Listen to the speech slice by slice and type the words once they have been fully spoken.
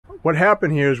what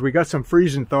happened here is we got some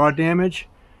freeze and thaw damage.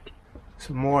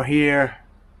 Some more here.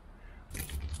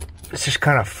 It's just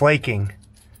kind of flaking.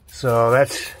 So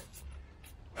that's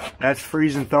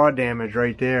freeze and thaw damage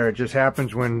right there. It just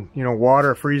happens when, you know,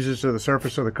 water freezes to the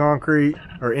surface of the concrete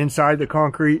or inside the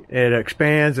concrete. It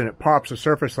expands and it pops the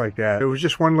surface like that. It was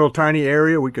just one little tiny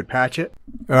area. We could patch it.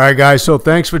 All right, guys. So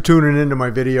thanks for tuning into my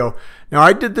video. Now,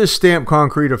 I did this stamped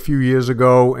concrete a few years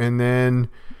ago, and then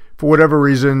for whatever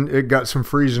reason, it got some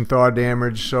freeze and thaw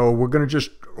damage. So we're going to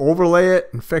just overlay it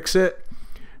and fix it.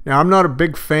 Now, I'm not a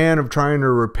big fan of trying to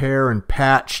repair and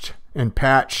patch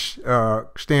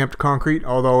stamped concrete,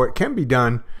 although it can be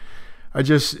done.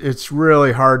 It's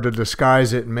really hard to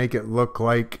disguise it and make it look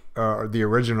like the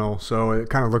original, so it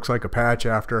kind of looks like a patch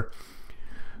after.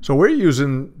 So we're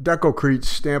using Decocrete's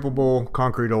stampable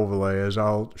concrete overlay, as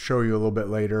I'll show you a little bit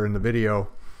later in the video.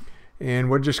 And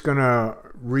we're just gonna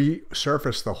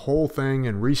resurface the whole thing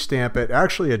and restamp it.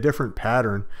 Actually, a different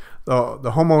pattern.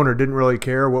 The homeowner didn't really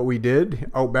care what we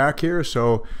did out back here,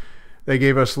 so they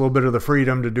gave us a little bit of the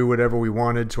freedom to do whatever we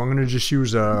wanted. So I'm going to just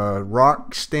use a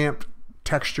rock stamped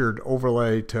textured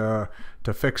overlay to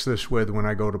fix this with when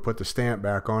I go to put the stamp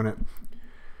back on it.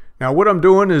 Now what I'm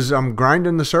doing is I'm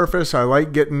grinding the surface. I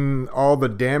like getting all the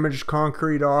damaged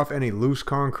concrete off, any loose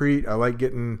concrete. I like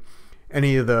getting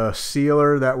any of the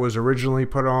sealer that was originally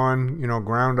put on, you know,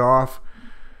 ground off,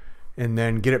 and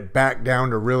then get it back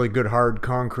down to really good hard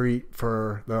concrete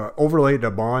for the overlay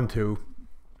to bond to.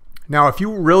 Now, if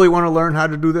you really want to learn how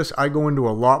to do this, I go into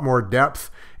a lot more depth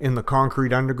in the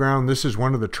concrete underground. This is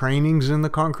one of the trainings in the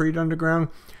concrete underground.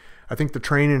 I think the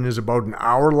training is about an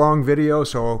hour-long video,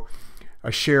 so I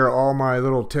share all my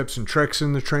little tips and tricks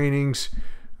in the trainings.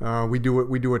 We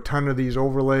do a ton of these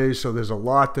overlays, so there's a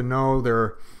lot to know.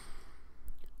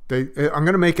 I'm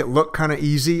going to make it look kind of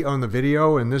easy on the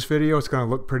video. In this video, it's going to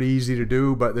look pretty easy to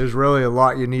do, but there's really a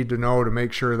lot you need to know to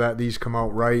make sure that these come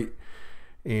out right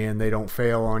and they don't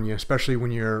fail on you, especially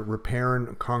when you're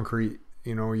repairing concrete.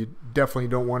 You know, you definitely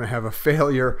don't want to have a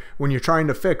failure when you're trying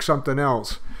to fix something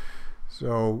else.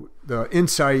 So the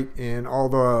insight and all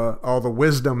the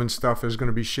wisdom and stuff is going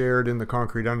to be shared in the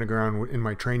concrete underground in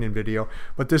my training video.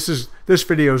 But this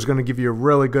video is going to give you a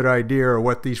really good idea of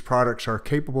what these products are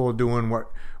capable of doing,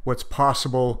 what's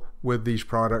possible with these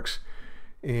products,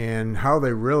 and how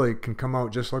they really can come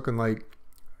out just looking like,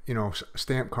 you know,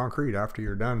 stamped concrete after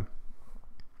you're done.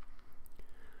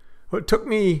 It took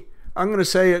me, I'm going to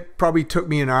say it probably took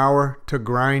me an hour to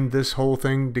grind this whole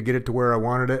thing to get it to where I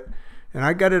wanted it. And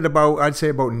I got it about, I'd say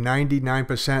about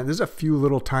 99%. There's a few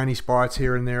little tiny spots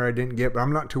here and there I didn't get, but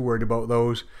I'm not too worried about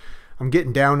those. I'm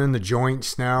getting down in the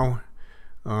joints now.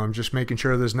 Just making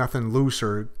sure there's nothing loose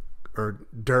or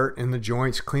dirt in the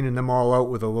joints, cleaning them all out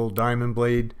with a little diamond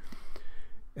blade.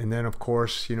 And then, of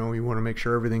course, you know, you want to make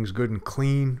sure everything's good and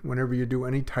clean whenever you do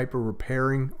any type of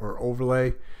repairing or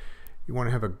overlay. You want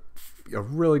to have a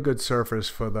really good surface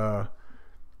for the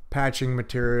patching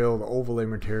material, the overlay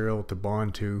material to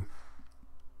bond to.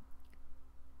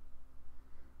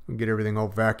 And get everything all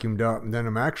vacuumed up, and then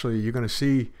you're going to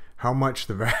see how much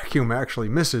the vacuum actually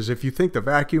misses. If you think the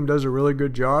vacuum does a really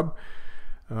good job,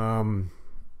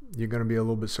 you're going to be a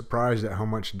little bit surprised at how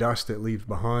much dust it leaves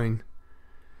behind.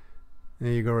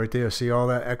 There you go right there. See all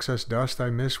that excess dust I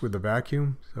missed with the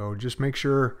vacuum? So just make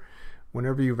sure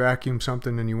whenever you vacuum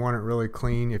something and you want it really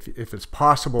clean, if it's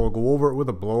possible, go over it with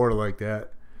a blower like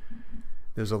that.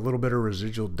 There's a little bit of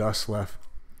residual dust left.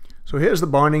 So here's the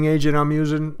bonding agent I'm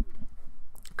using.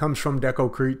 Comes from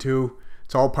Decocrete too.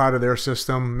 It's all part of their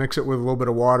system. Mix it with a little bit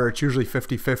of water. It's usually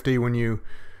 50-50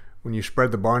 when you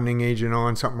spread the bonding agent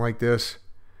on something like this.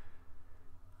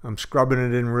 I'm scrubbing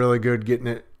it in really good, getting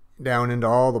it down into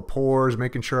all the pores,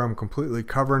 making sure I'm completely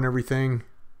covering everything.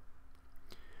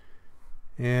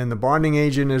 And the bonding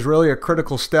agent is really a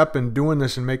critical step in doing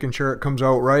this and making sure it comes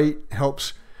out right.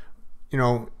 Helps, you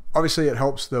know, obviously it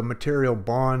helps the material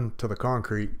bond to the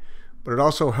concrete, but it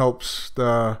also helps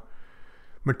the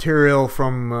material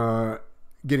from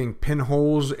getting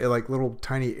pinholes, like little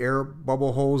tiny air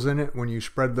bubble holes in it when you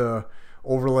spread the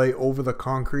overlay over the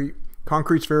concrete.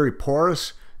 Concrete's very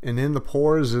porous, and in the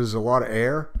pores is a lot of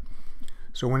air.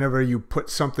 So whenever you put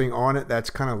something on it that's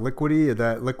kind of liquidy,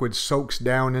 that liquid soaks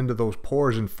down into those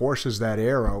pores and forces that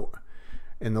air out.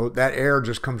 And that air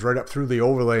just comes right up through the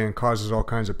overlay and causes all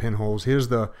kinds of pinholes. Here's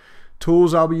the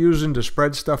tools I'll be using to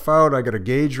spread stuff out. I got a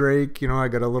gauge rake, you know, I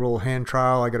got a little hand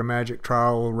trowel, I got a magic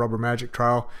trowel, a little rubber magic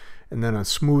trowel, and then a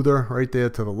smoother right there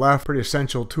to the left. Pretty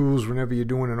essential tools whenever you're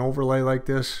doing an overlay like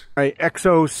this. All right,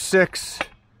 XO6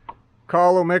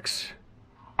 Carlo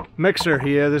mixer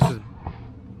here. This is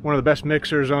one of the best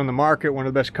mixers on the market, one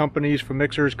of the best companies for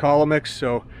mixers, Colomix.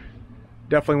 So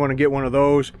definitely want to get one of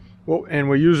those. Well, and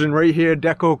we're using right here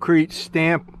Decocrete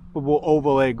Stampable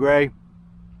Overlay Gray.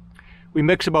 We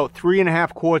mix about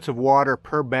 3.5 quarts of water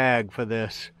per bag for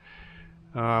this.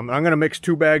 I'm going to mix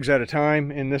 2 bags at a time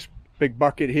in this big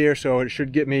bucket here, so it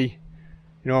should get me,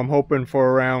 you know, I'm hoping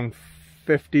for around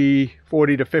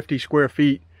 40 to 50 square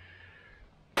feet.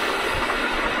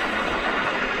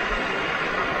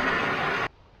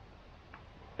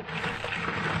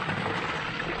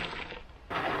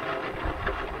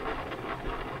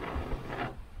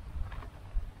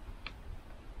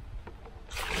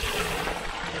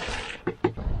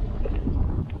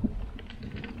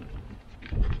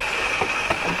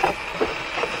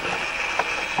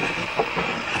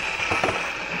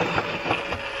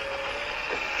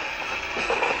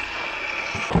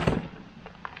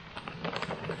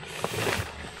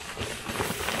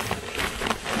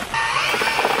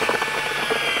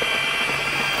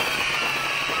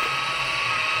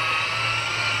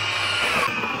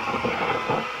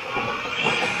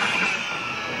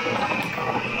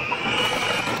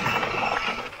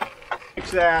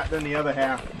 That, then the other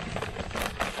half.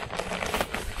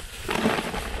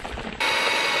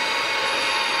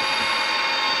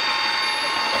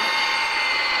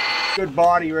 Good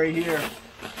body right here.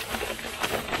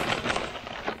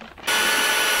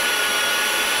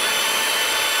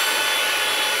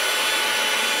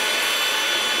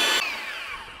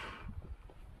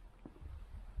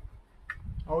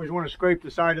 Always want to scrape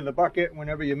the side of the bucket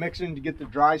whenever you're mixing to get the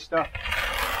dry stuff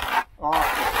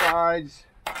off the sides.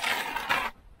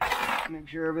 Make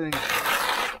sure everything.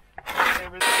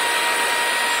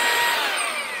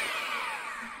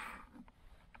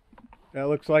 That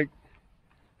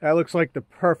looks like the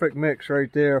perfect mix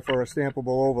right there for a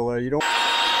stampable overlay. You don't.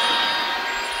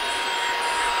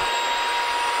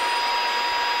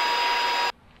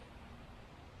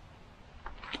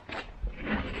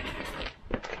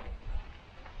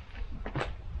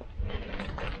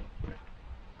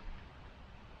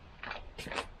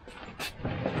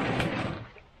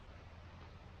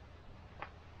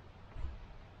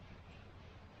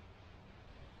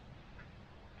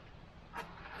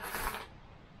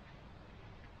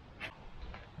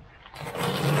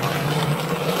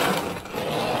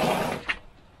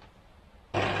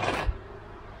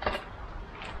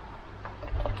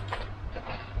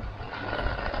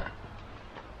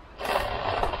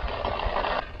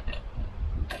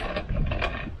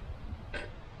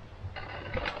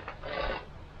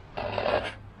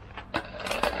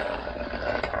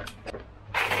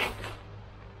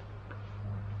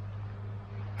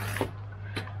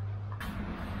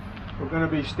 We're going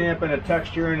to be stamping a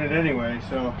texture in it anyway,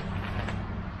 so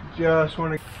just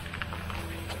want to.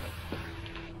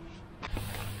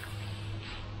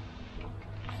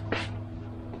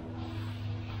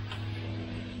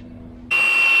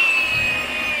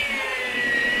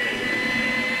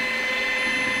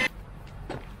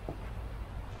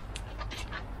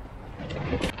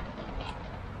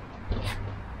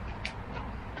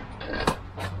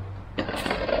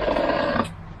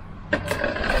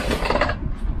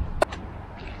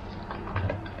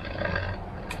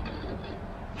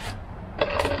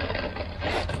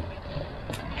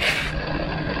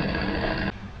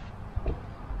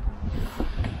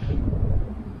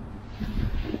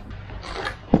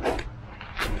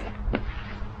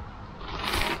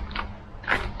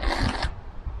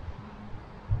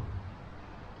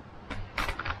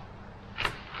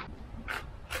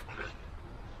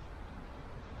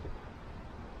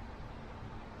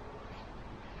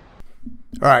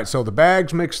 All right, so the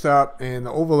bags mixed up and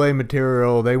the overlay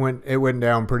material, it went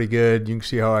down pretty good. You can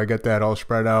see how I got that all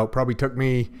spread out. Probably took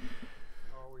me,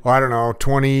 well, I don't know,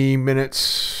 20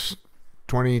 minutes,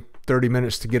 20, 30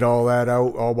 minutes to get all that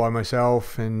out all by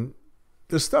myself. And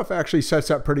this stuff actually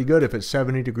sets up pretty good if it's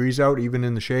 70 degrees out, even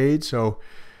in the shade. So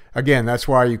again, that's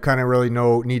why you kind of really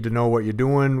need to know what you're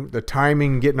doing. The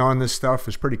timing getting on this stuff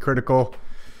is pretty critical.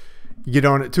 You get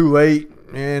on it too late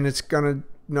and it's gonna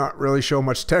not really show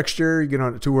much texture. You get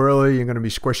on it too early, you're going to be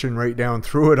squishing right down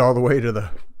through it all the way to the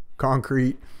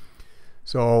concrete.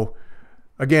 So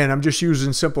again, I'm just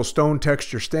using simple stone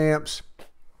texture stamps.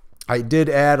 I did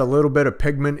add a little bit of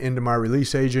pigment into my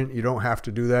release agent. You don't have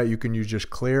to do that. You can use just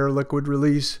clear liquid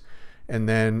release and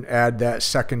then add that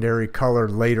secondary color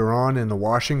later on in the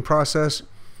washing process.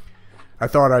 I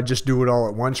thought I'd just do it all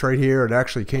at once right here. It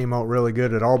actually came out really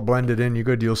good. It all blended in.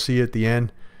 You'll see at the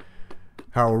end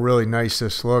how really nice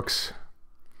this looks.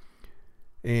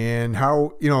 And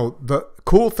how, you know, the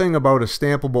cool thing about a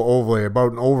stampable overlay,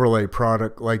 about an overlay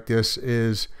product like this,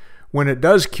 is when it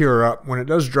does cure up, when it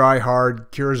does dry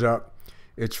hard, cures up,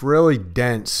 it's really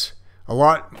dense, a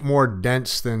lot more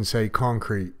dense than, say,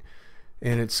 concrete.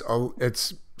 and it's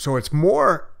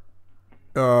more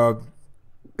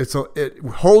it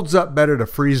holds up better to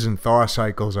freeze and thaw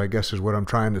cycles, I guess is what I'm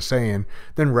trying to say,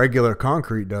 than regular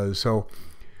concrete does. So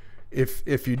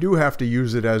if you do have to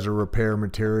use it as a repair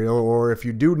material, or if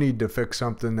you do need to fix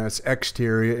something that's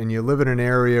exterior and you live in an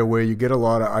area where you get a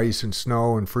lot of ice and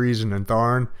snow and freezing and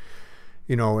thawing,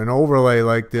 you know, an overlay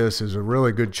like this is a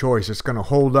really good choice. It's going to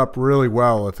hold up really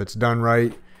well if it's done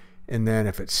right, and then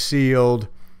if it's sealed,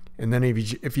 and then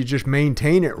if you just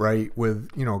maintain it right with,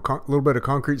 you know, a little bit of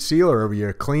concrete sealer every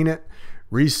year, clean it,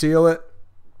 reseal it,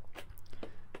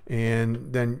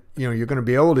 and then, you know, you're going to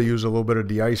be able to use a little bit of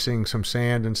de-icing, some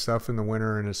sand and stuff in the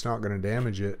winter, and it's not going to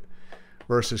damage it.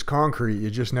 Versus concrete,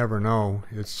 you just never know.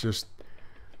 It's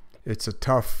a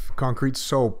tough, concrete's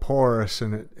so porous,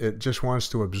 and it just wants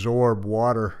to absorb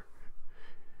water.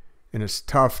 And it's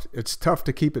tough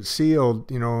to keep it sealed,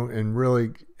 you know, and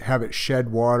really have it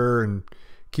shed water and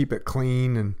keep it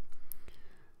clean. And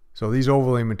so these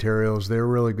overlay materials, they're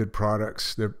really good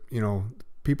products. They're, you know,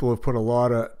 people have put a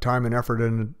lot of time and effort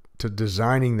into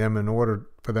designing them in order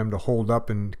for them to hold up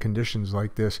in conditions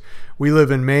like this. We live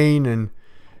in Maine, and,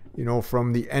 you know,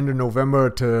 from the end of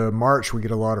November to March, we get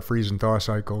a lot of freeze and thaw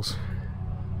cycles.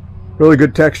 Really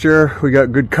good texture. We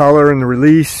got good color in the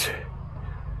release.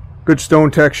 Good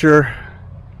stone texture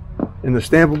in the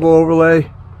stampable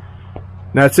overlay.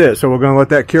 And that's it. So we're going to let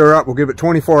that cure up. We'll give it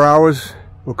 24 hours.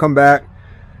 We'll come back,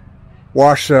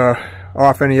 wash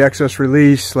off any excess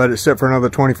release, let it sit for another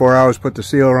 24 hours, put the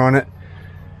sealer on it,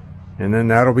 and then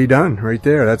that'll be done right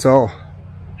there. That's all.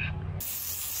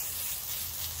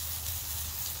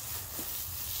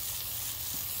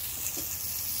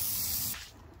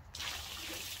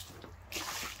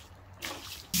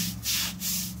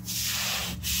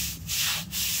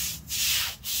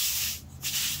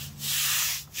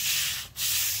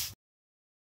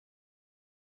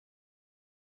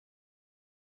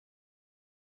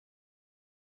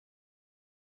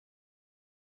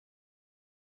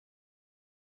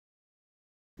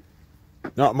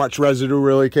 Not much residue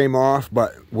really came off,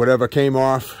 but whatever came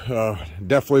off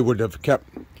definitely would have kept,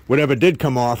 whatever did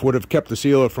come off would have kept the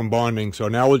sealer from bonding. So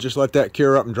now we'll just let that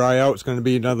cure up and dry out. It's going to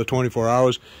be another 24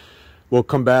 hours. We'll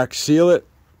come back, seal it.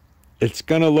 It's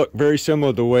going to look very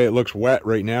similar to the way it looks wet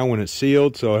right now when it's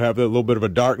sealed. So have a little bit of a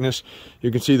darkness.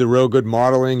 You can see the real good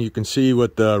modeling. You can see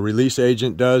what the release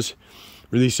agent does.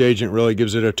 Release agent really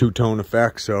gives it a two-tone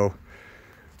effect. So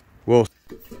we'll...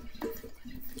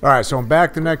 All right, so I'm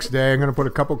back the next day. I'm going to put a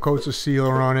couple coats of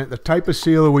sealer on it. The type of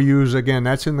sealer we use, again,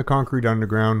 that's in the concrete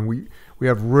underground. We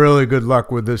have really good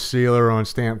luck with this sealer on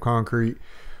stamped concrete.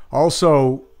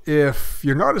 Also, if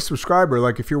you're not a subscriber,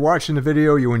 like if you're watching the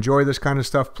video, you enjoy this kind of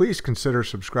stuff, please consider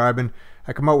subscribing.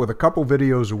 I come out with a couple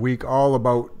videos a week all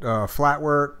about flat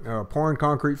work, pouring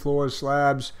concrete floors,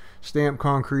 slabs, stamped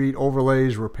concrete,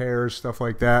 overlays, repairs, stuff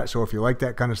like that. So if you like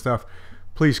that kind of stuff,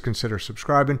 please consider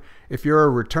subscribing. If you're a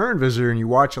return visitor and you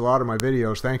watch a lot of my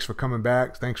videos, thanks for coming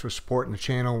back. Thanks for supporting the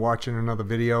channel, watching another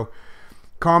video.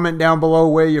 Comment down below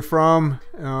where you're from.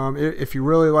 If you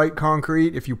really like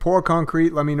concrete, if you pour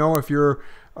concrete, let me know. If you're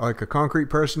like a concrete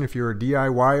person, if you're a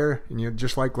DIYer and you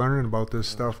just like learning about this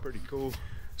stuff. That's pretty cool.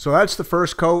 So that's the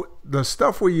first coat. The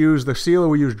stuff we use, the sealer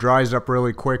we use, dries up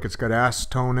really quick. It's got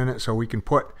acetone in it, so we can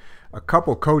put a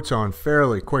couple coats on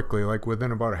fairly quickly, like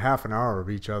within about a half an hour of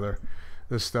each other.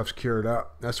 This stuff's cured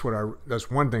up. That's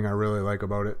one thing I really like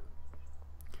about it.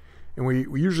 And we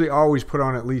usually always put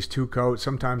on at least 2 coats.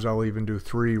 Sometimes I'll even do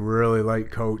 3 really light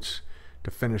coats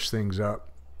to finish things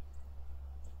up.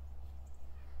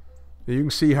 You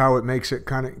can see how it makes it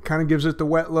kind of gives it the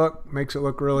wet look, makes it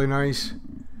look really nice,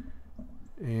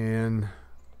 and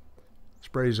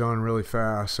sprays on really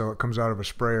fast, so it comes out of a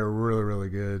sprayer really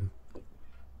good.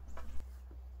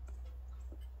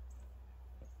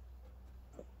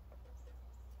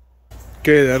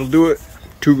 Okay, that'll do it.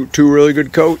 Two really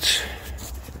good coats.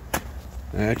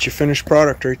 That's your finished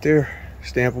product right there.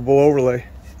 Stampable overlay.